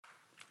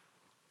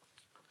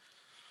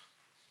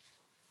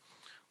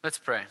Let's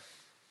pray.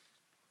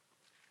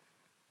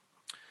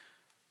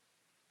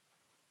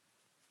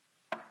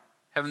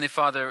 Heavenly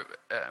Father,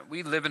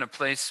 we live in a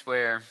place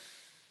where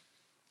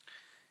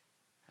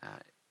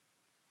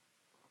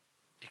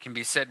it can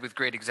be said with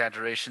great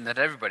exaggeration that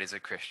everybody's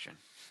a Christian.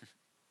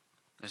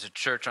 There's a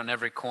church on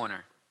every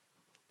corner.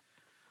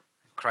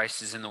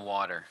 Christ is in the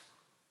water.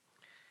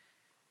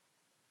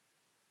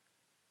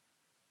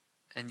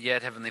 And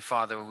yet, Heavenly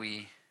Father,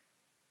 we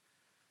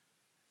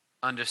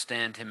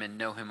understand him and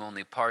know him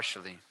only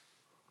partially.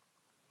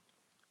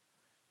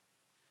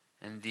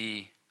 And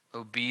the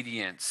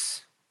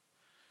obedience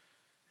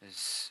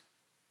is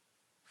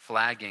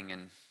flagging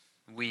and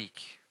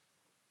weak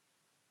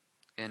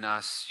in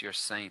us, your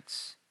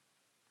saints.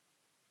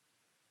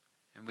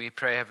 And we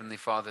pray, Heavenly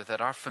Father,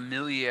 that our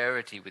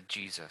familiarity with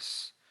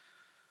Jesus,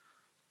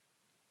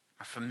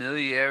 our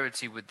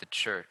familiarity with the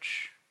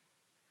church,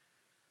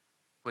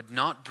 would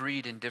not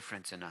breed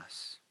indifference in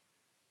us,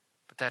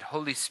 but that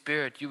Holy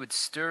Spirit, you would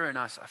stir in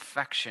us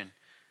affection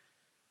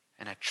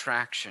and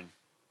attraction,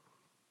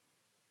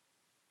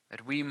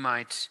 that we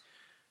might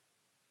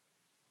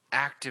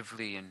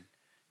actively and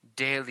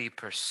daily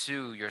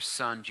pursue your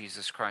Son,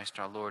 Jesus Christ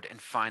our Lord,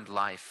 and find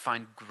life,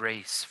 find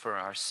grace for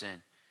our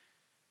sin.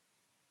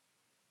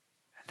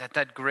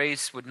 That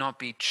grace would not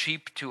be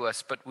cheap to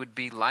us, but would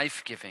be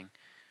life-giving.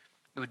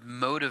 It would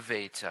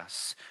motivate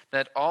us.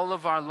 That all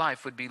of our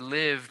life would be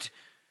lived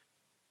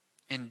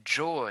in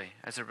joy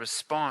as a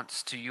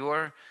response to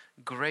your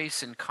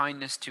grace and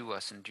kindness to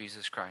us in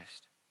Jesus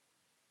Christ.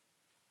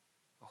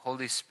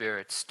 Holy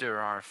Spirit, stir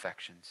our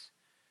affections.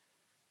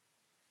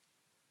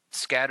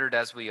 Scattered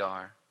as we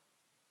are,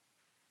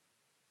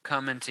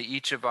 come into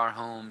each of our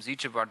homes,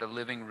 each of our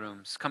living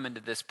rooms. Come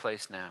into this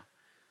place now.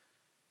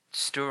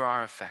 Stir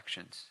our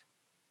affections,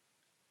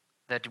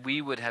 that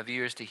we would have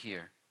ears to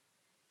hear,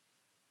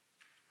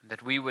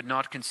 that we would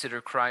not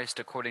consider Christ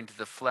according to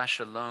the flesh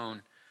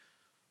alone,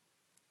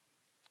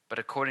 but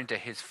according to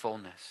his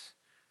fullness,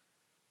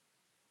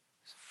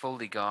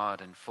 fully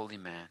God and fully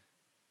man.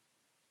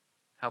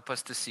 Help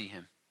us to see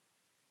him.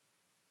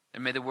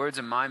 And may the words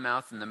of my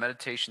mouth and the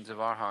meditations of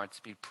our hearts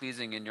be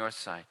pleasing in your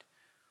sight,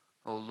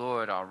 O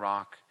Lord, our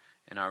rock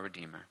and our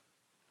Redeemer.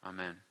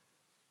 Amen.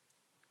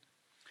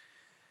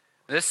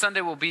 This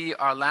Sunday will be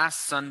our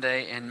last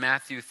Sunday in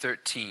Matthew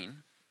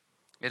 13.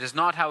 It is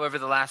not, however,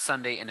 the last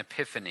Sunday in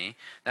Epiphany.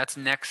 That's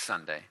next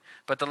Sunday.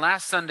 But the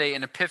last Sunday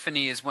in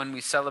Epiphany is when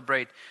we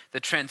celebrate the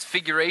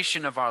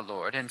transfiguration of our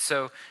Lord. And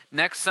so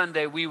next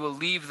Sunday we will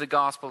leave the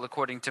gospel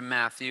according to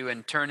Matthew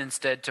and turn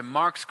instead to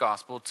Mark's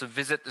gospel to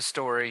visit the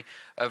story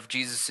of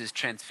Jesus'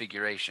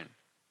 transfiguration.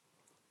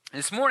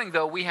 This morning,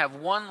 though, we have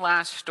one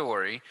last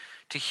story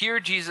to hear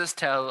Jesus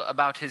tell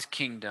about his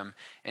kingdom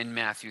in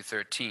Matthew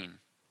 13.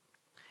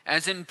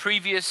 As in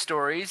previous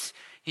stories,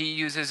 he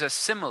uses a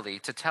simile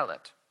to tell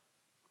it.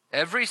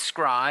 Every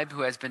scribe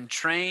who has been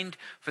trained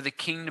for the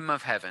kingdom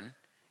of heaven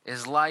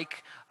is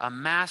like a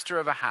master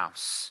of a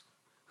house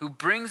who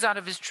brings out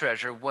of his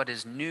treasure what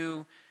is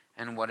new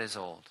and what is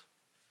old.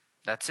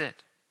 That's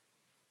it.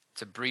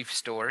 It's a brief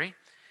story.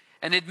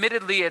 And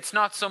admittedly, it's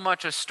not so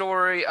much a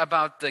story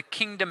about the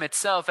kingdom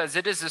itself as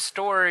it is a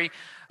story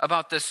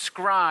about the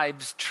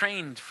scribes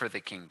trained for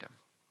the kingdom.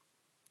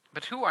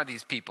 But who are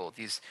these people,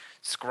 these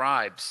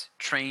scribes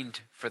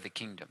trained for the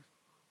kingdom?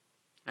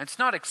 And it's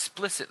not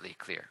explicitly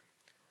clear.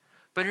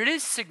 But it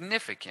is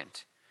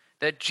significant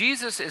that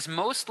Jesus is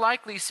most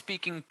likely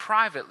speaking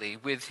privately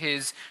with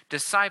his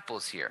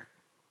disciples here.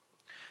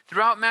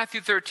 Throughout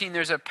Matthew 13,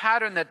 there's a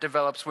pattern that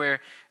develops where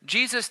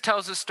Jesus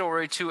tells a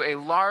story to a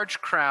large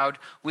crowd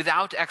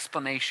without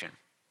explanation.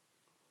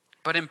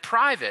 But in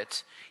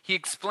private, he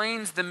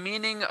explains the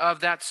meaning of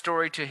that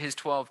story to his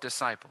 12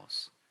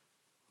 disciples.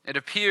 It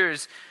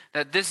appears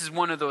that this is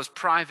one of those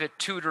private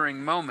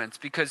tutoring moments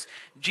because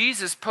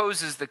Jesus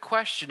poses the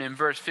question in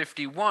verse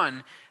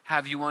 51,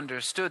 have you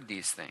understood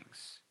these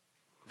things?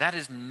 That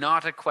is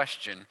not a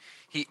question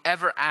he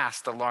ever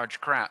asked the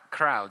large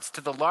crowds.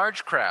 To the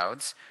large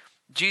crowds,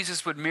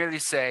 Jesus would merely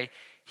say,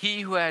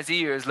 he who has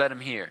ears, let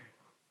him hear.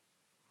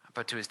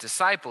 But to his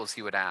disciples,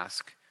 he would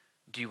ask,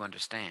 do you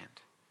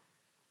understand?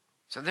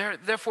 So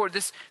therefore,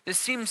 this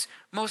seems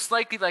most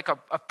likely like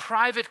a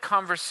private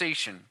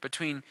conversation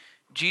between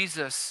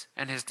Jesus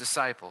and his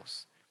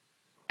disciples.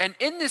 And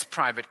in this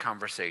private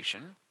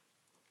conversation,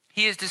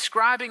 he is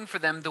describing for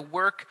them the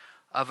work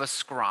of a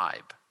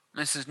scribe.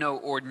 This is no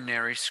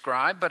ordinary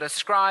scribe, but a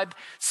scribe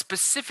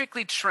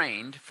specifically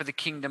trained for the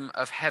kingdom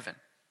of heaven.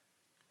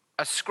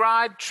 A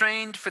scribe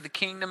trained for the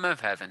kingdom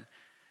of heaven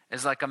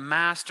is like a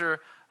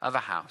master of a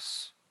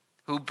house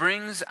who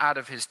brings out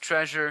of his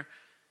treasure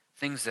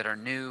things that are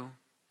new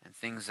and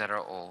things that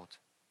are old.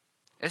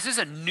 This is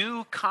a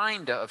new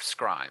kind of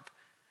scribe.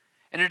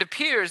 And it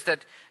appears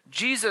that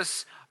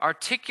Jesus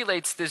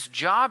articulates this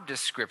job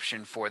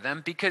description for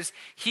them because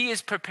he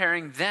is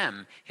preparing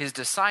them, his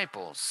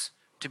disciples,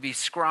 to be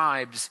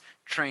scribes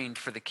trained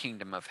for the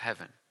kingdom of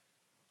heaven.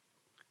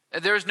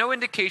 There is no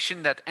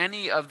indication that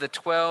any of the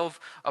 12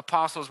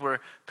 apostles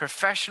were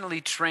professionally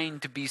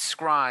trained to be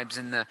scribes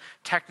in the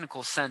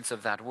technical sense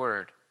of that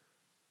word.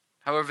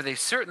 However, they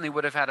certainly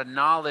would have had a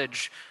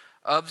knowledge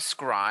of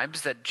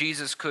scribes that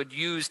Jesus could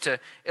use to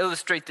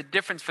illustrate the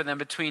difference for them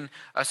between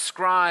a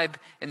scribe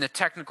in the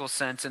technical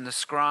sense and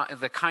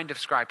the kind of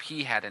scribe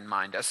he had in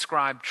mind, a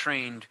scribe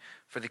trained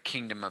for the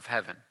kingdom of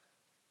heaven.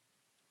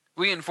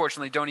 We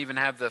unfortunately don't even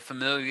have the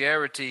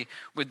familiarity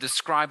with the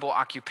scribal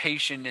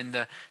occupation in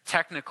the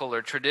technical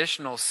or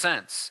traditional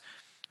sense.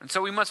 And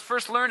so we must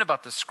first learn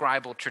about the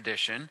scribal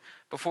tradition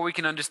before we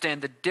can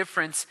understand the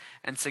difference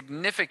and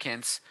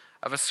significance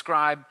of a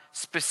scribe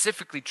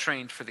specifically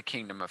trained for the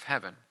kingdom of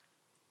heaven.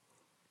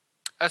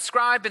 A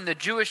scribe in the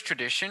Jewish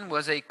tradition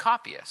was a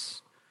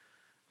copyist.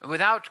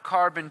 Without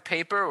carbon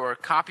paper or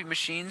copy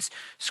machines,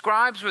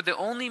 scribes were the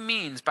only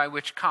means by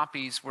which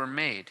copies were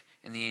made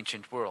in the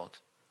ancient world.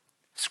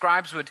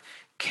 Scribes would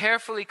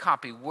carefully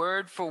copy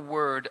word for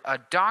word a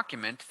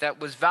document that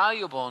was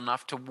valuable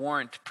enough to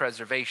warrant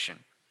preservation.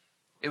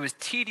 It was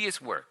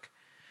tedious work.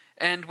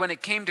 And when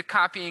it came to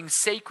copying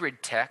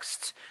sacred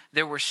texts,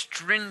 there were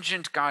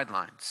stringent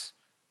guidelines.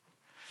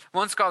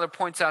 One scholar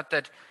points out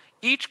that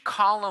each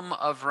column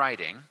of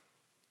writing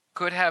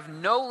could have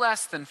no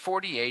less than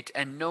 48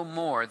 and no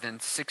more than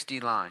 60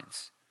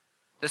 lines.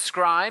 The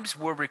scribes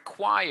were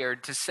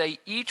required to say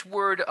each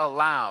word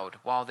aloud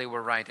while they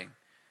were writing.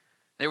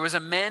 There was a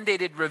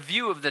mandated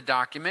review of the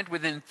document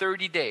within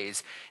 30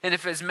 days, and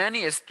if as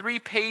many as 3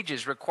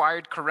 pages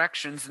required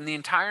corrections, then the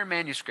entire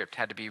manuscript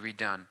had to be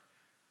redone.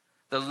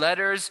 The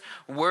letters,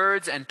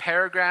 words, and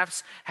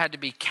paragraphs had to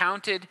be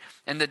counted,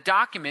 and the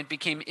document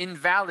became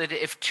invalid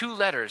if 2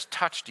 letters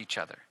touched each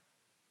other.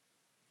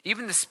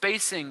 Even the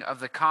spacing of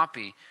the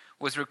copy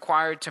was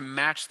required to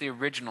match the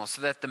original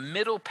so that the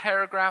middle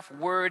paragraph,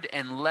 word,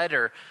 and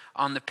letter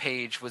on the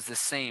page was the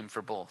same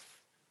for both.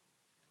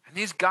 And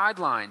these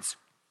guidelines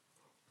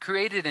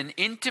created an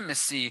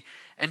intimacy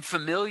and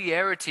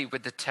familiarity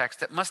with the text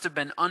that must have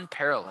been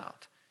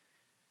unparalleled.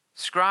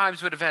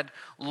 Scribes would have had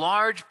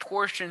large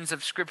portions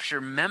of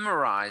Scripture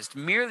memorized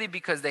merely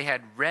because they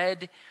had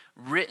read,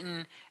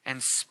 written,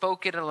 and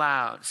spoken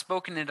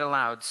it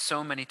aloud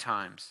so many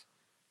times.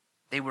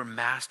 They were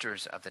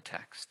masters of the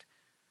text.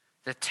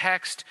 The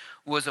text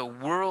was a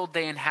world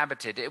they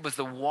inhabited. It was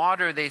the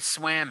water they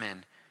swam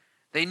in.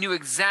 They knew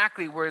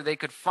exactly where they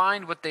could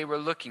find what they were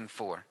looking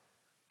for,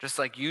 just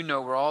like you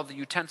know where all the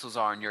utensils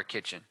are in your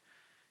kitchen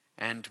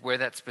and where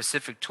that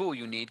specific tool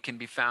you need can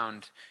be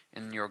found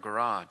in your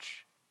garage.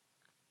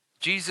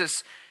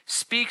 Jesus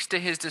speaks to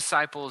his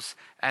disciples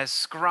as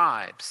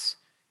scribes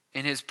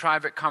in his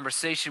private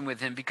conversation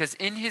with him because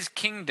in his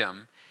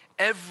kingdom,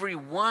 every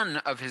one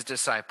of his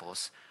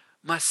disciples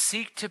must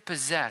seek to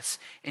possess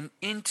an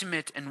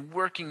intimate and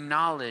working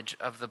knowledge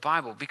of the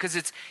Bible because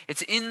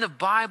it's in the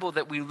Bible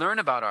that we learn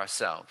about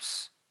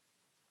ourselves.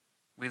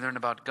 We learn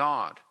about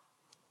God,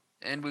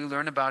 and we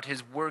learn about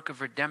his work of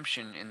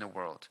redemption in the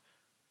world.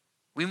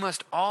 We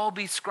must all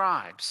be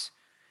scribes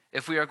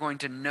if we are going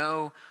to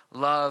know,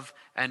 love,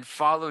 and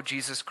follow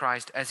Jesus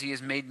Christ as he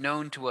is made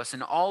known to us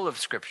in all of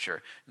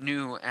Scripture,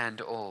 new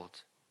and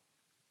old.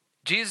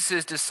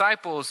 Jesus'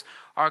 disciples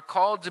are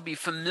called to be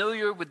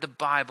familiar with the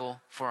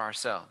Bible for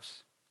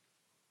ourselves.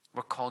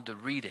 We're called to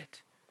read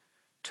it,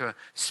 to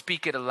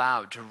speak it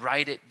aloud, to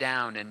write it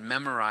down and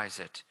memorize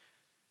it.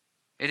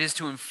 It is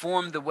to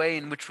inform the way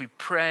in which we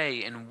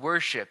pray and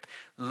worship,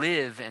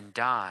 live and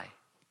die.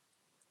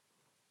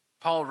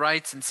 Paul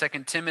writes in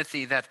 2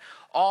 Timothy that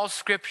all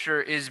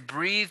Scripture is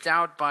breathed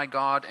out by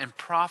God and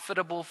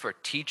profitable for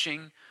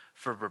teaching,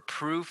 for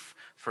reproof,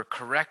 for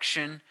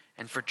correction,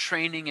 and for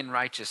training in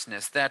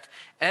righteousness, that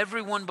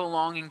everyone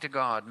belonging to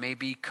God may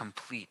be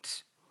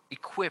complete,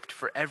 equipped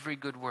for every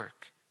good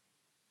work.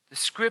 The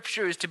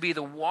Scripture is to be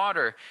the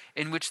water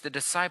in which the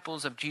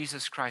disciples of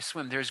Jesus Christ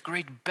swim. There's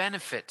great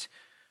benefit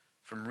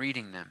from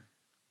reading them.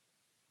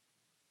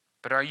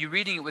 But are you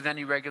reading it with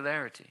any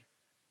regularity?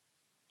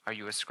 Are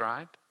you a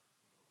scribe?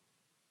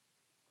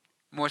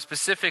 More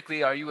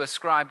specifically, are you a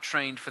scribe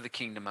trained for the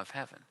kingdom of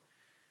heaven?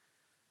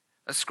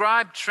 A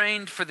scribe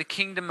trained for the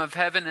kingdom of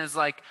heaven is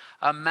like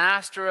a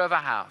master of a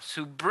house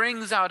who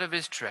brings out of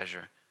his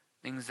treasure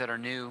things that are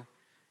new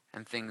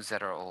and things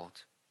that are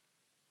old.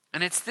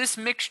 And it's this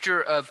mixture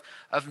of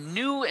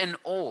new and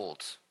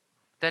old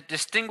that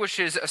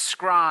distinguishes a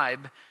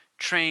scribe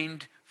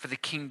trained for the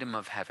kingdom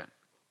of heaven.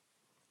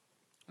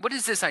 What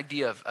is this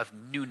idea of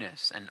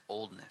newness and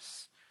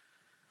oldness?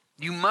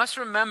 You must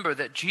remember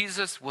that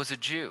Jesus was a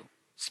Jew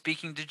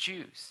speaking to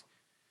Jews.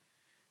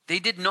 They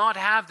did not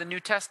have the New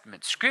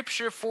Testament.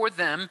 Scripture for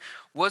them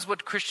was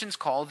what Christians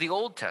call the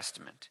Old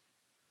Testament,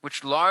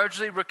 which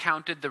largely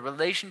recounted the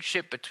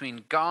relationship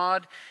between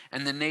God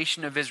and the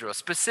nation of Israel,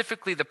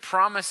 specifically the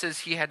promises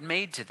he had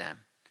made to them.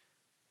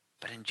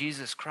 But in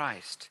Jesus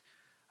Christ,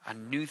 a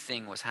new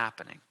thing was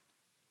happening.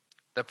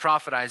 The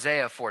prophet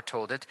Isaiah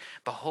foretold it.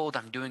 Behold,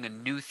 I'm doing a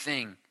new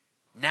thing.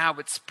 Now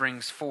it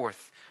springs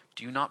forth.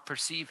 Do you not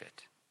perceive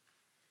it?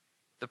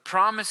 The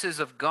promises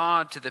of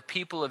God to the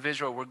people of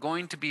Israel were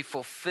going to be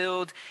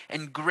fulfilled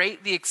and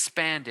greatly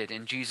expanded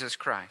in Jesus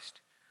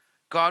Christ.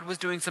 God was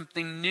doing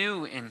something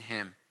new in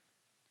him.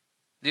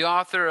 The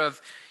author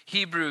of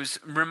Hebrews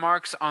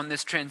remarks on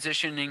this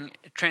transition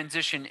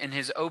in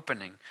his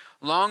opening.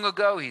 Long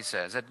ago, he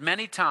says, at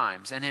many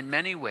times and in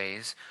many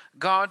ways,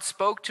 God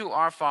spoke to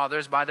our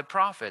fathers by the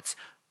prophets,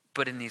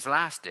 but in these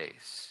last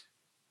days,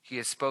 he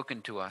has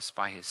spoken to us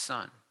by his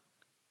Son.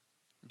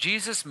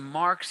 Jesus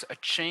marks a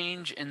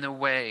change in the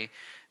way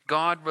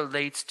God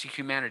relates to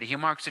humanity. He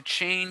marks a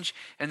change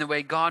in the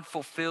way God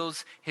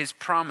fulfills his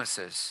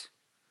promises.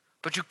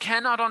 But you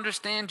cannot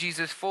understand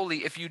Jesus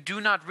fully if you do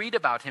not read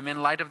about him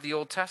in light of the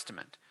Old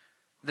Testament.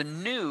 The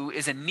new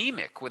is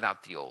anemic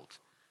without the old.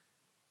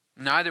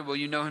 Neither will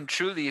you know him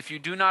truly if you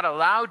do not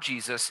allow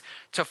Jesus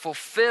to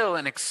fulfill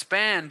and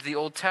expand the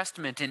Old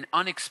Testament in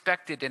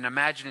unexpected and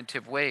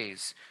imaginative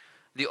ways.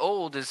 The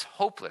old is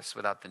hopeless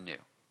without the new.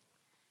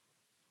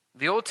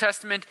 The Old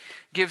Testament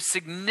gives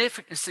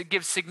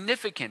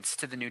significance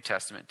to the New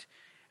Testament,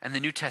 and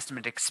the New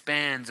Testament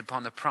expands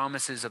upon the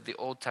promises of the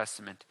Old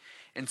Testament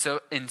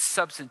in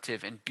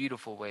substantive and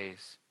beautiful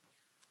ways.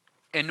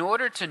 In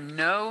order to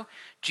know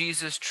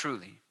Jesus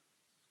truly,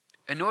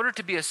 in order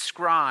to be a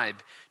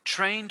scribe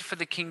trained for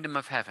the kingdom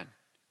of heaven,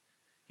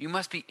 you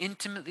must be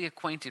intimately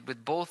acquainted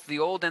with both the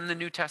Old and the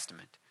New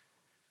Testament.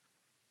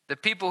 The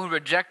people who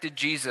rejected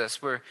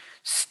Jesus were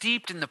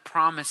steeped in the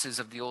promises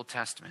of the Old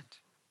Testament.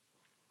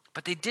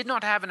 But they did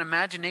not have an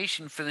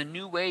imagination for the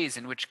new ways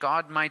in which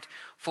God might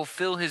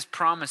fulfill his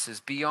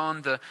promises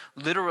beyond the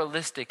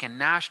literalistic and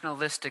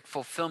nationalistic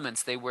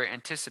fulfillments they were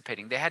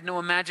anticipating. They had no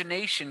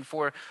imagination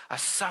for a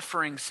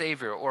suffering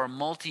Savior or a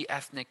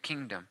multi-ethnic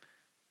kingdom.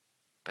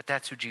 But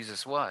that's who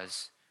Jesus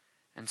was,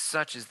 and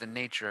such is the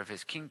nature of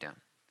his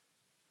kingdom.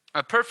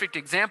 A perfect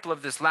example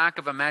of this lack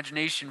of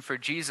imagination for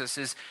Jesus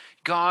is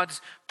God's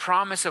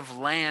promise of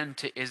land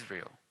to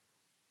Israel.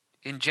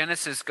 In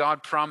Genesis,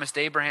 God promised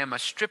Abraham a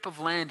strip of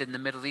land in the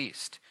Middle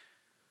East.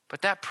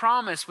 But that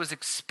promise was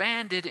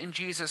expanded in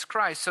Jesus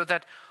Christ so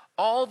that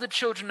all the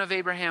children of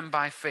Abraham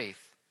by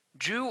faith,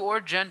 Jew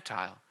or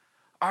Gentile,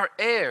 are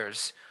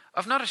heirs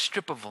of not a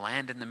strip of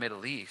land in the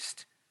Middle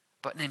East,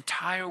 but an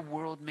entire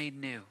world made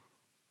new.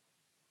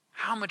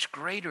 How much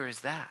greater is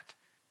that?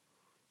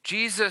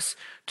 Jesus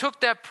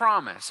took that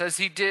promise, as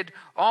he did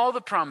all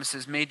the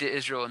promises made to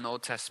Israel in the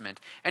Old Testament,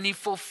 and he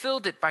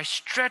fulfilled it by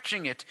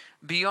stretching it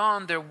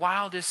beyond their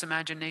wildest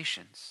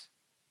imaginations.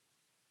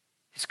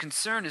 His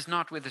concern is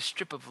not with a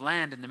strip of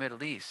land in the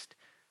Middle East,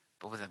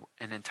 but with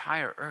an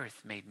entire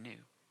earth made new.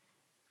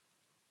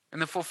 And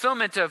the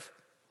fulfillment of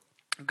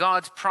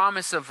God's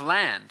promise of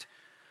land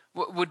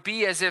would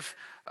be as if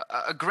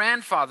a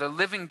grandfather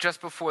living just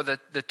before the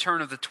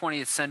turn of the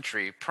 20th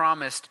century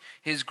promised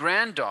his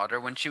granddaughter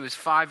when she was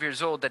 5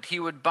 years old that he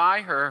would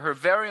buy her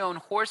very own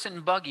horse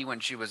and buggy when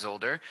she was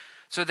older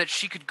so that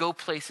she could go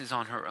places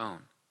on her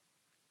own.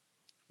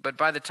 But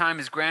by the time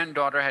his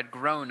granddaughter had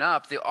grown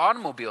up, the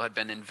automobile had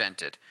been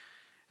invented,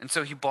 and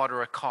so he bought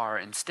her a car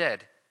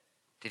instead.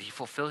 Did he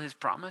fulfill his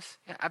promise?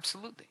 Yeah,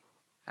 absolutely.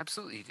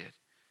 Absolutely he did.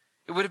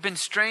 It would have been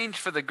strange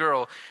for the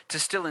girl to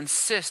still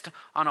insist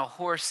on a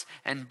horse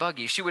and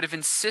buggy. She would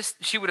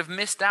have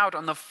missed out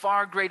on the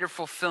far greater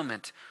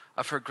fulfillment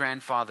of her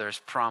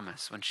grandfather's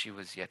promise when she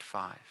was yet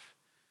 5.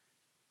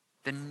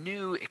 The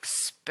new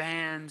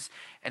expands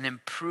and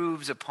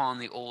improves upon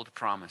the old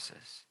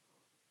promises.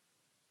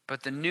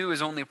 But the new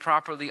is only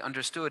properly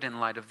understood in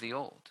light of the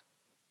old.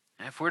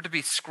 And if we're to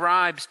be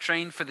scribes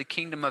trained for the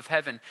kingdom of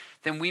heaven,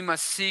 then we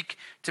must seek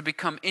to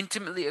become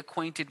intimately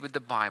acquainted with the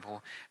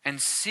Bible and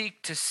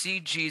seek to see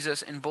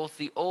Jesus in both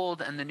the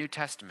Old and the New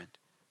Testament.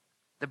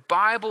 The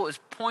Bible is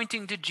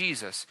pointing to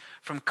Jesus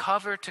from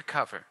cover to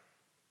cover.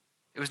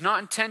 It was not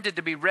intended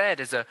to be read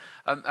as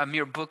a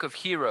mere book of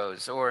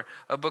heroes or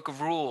a book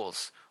of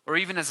rules or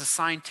even as a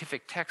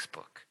scientific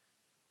textbook.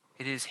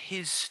 It is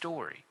his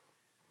story.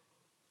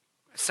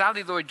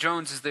 Sally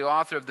Lloyd-Jones is the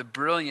author of the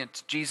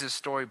brilliant Jesus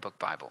Storybook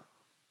Bible.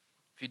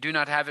 If you do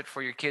not have it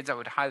for your kids, I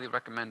would highly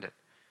recommend it.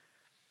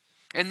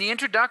 And the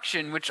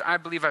introduction, which I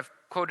believe I've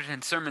quoted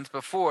in sermons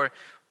before,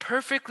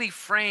 perfectly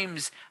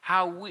frames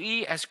how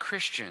we as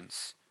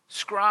Christians,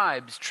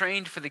 scribes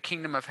trained for the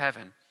kingdom of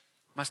heaven,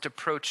 must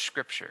approach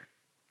Scripture.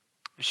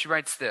 And she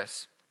writes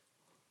this: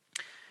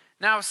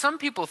 "Now, some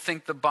people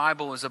think the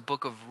Bible is a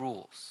book of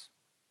rules,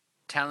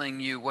 telling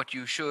you what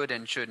you should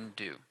and shouldn't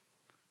do.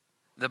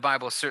 The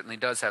Bible certainly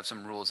does have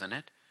some rules in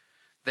it.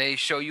 They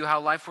show you how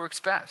life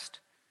works best.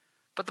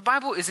 But the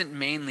Bible isn't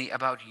mainly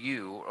about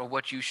you or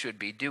what you should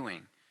be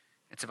doing.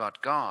 It's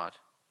about God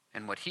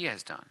and what he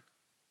has done.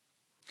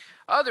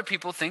 Other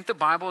people think the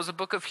Bible is a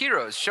book of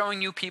heroes,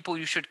 showing you people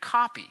you should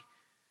copy.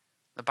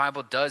 The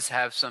Bible does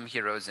have some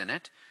heroes in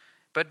it,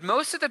 but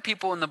most of the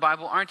people in the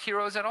Bible aren't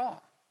heroes at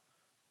all.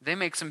 They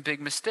make some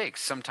big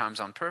mistakes, sometimes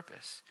on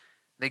purpose.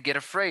 They get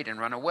afraid and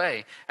run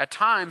away. At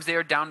times, they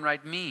are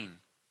downright mean.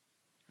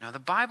 Now, the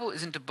Bible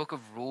isn't a book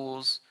of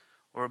rules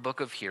or a book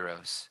of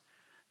heroes.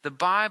 The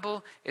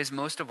Bible is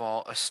most of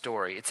all a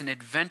story. It's an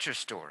adventure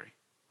story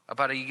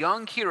about a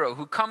young hero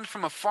who comes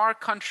from a far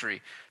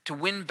country to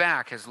win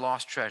back his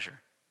lost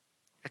treasure.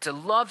 It's a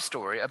love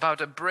story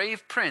about a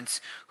brave prince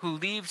who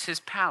leaves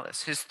his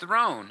palace, his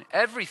throne,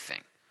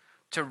 everything,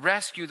 to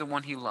rescue the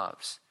one he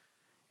loves.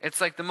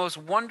 It's like the most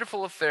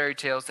wonderful of fairy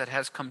tales that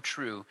has come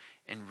true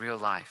in real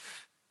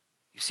life.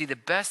 You see, the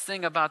best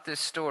thing about this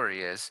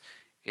story is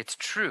it's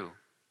true.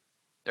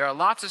 There are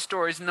lots of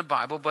stories in the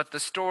Bible, but the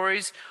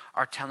stories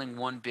are telling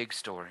one big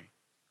story.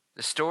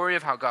 The story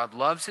of how God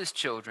loves his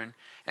children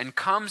and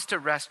comes to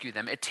rescue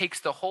them. It takes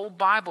the whole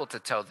Bible to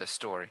tell this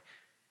story.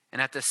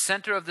 And at the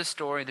center of the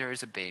story, there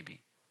is a baby.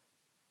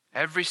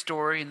 Every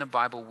story in the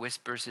Bible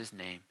whispers his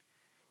name.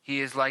 He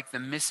is like the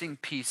missing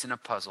piece in a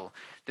puzzle,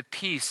 the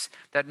piece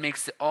that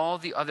makes all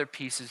the other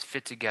pieces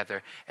fit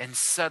together, and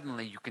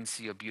suddenly you can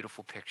see a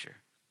beautiful picture.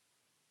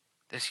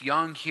 This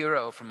young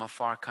hero from a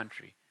far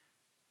country,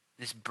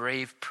 this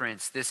brave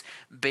prince, this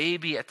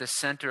baby at the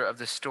center of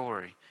the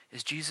story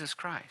is Jesus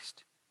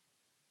Christ,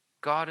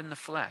 God in the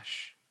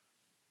flesh.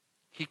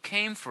 He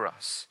came for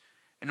us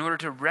in order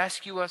to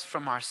rescue us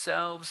from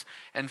ourselves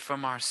and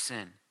from our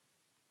sin.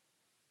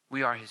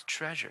 We are his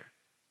treasure.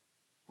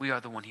 We are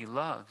the one he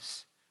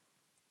loves.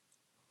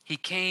 He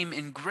came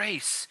in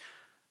grace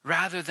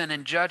rather than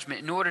in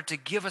judgment in order to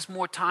give us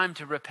more time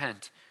to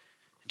repent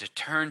and to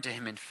turn to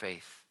him in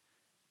faith.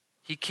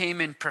 He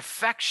came in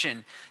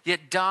perfection,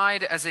 yet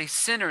died as a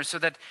sinner so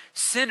that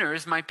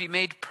sinners might be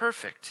made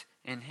perfect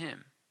in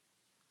him.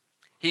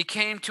 He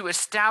came to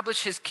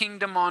establish his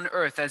kingdom on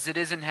earth as it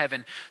is in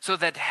heaven, so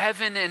that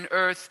heaven and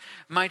earth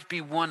might be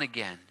one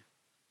again.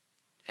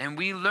 And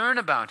we learn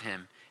about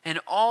him in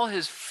all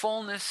his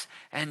fullness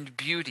and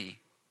beauty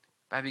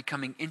by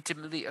becoming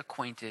intimately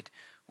acquainted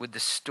with the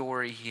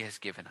story he has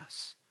given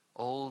us,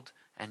 Old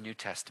and New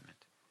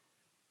Testament.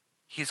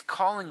 He is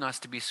calling us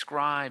to be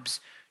scribes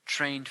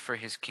trained for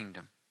his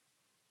kingdom,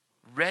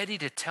 ready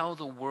to tell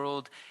the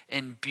world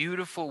in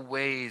beautiful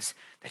ways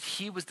that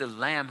he was the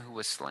Lamb who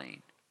was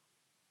slain.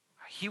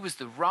 He was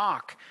the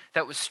rock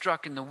that was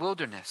struck in the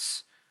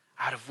wilderness,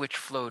 out of which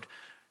flowed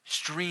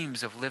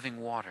streams of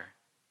living water.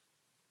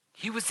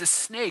 He was the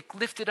snake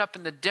lifted up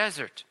in the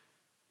desert,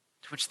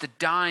 to which the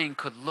dying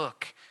could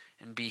look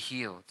and be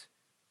healed.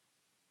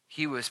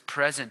 He was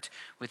present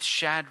with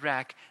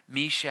Shadrach,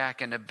 Meshach,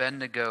 and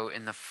Abednego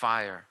in the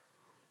fire,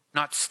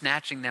 not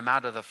snatching them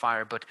out of the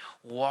fire, but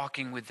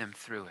walking with them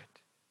through it.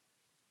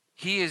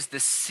 He is the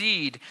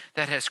seed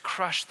that has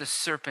crushed the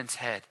serpent's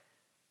head,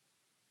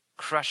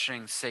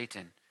 crushing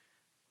Satan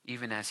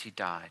even as he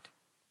died.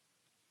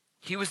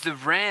 He was the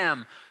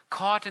ram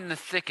caught in the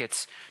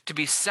thickets to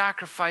be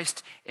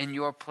sacrificed in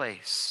your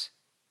place.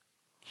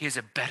 He is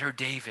a better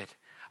David,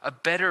 a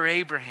better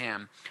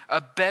Abraham,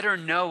 a better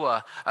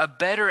Noah, a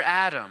better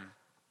Adam.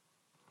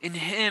 In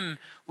him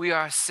we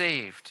are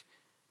saved,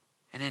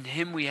 and in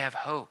him we have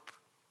hope.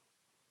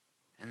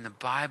 And the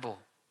Bible,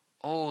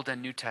 Old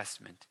and New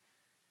Testament,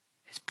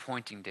 is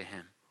pointing to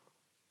him.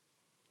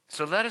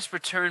 So let us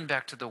return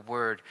back to the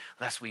word,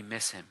 lest we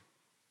miss him.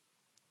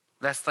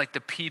 Lest, like the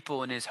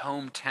people in his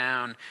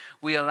hometown,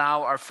 we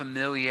allow our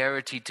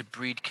familiarity to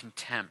breed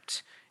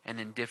contempt and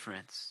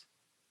indifference.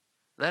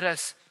 Let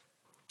us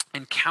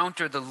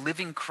encounter the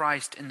living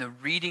Christ in the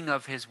reading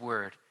of his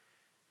word,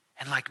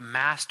 and like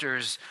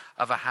masters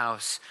of a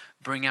house,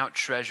 bring out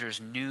treasures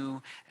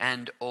new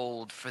and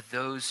old for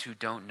those who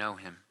don't know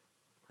him,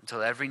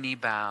 until every knee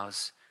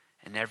bows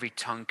and every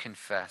tongue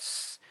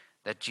confess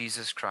that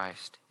Jesus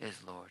Christ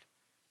is Lord.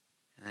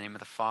 In the name of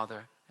the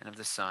Father, and of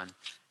the Son,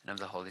 and of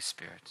the Holy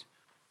Spirit.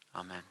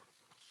 Amen.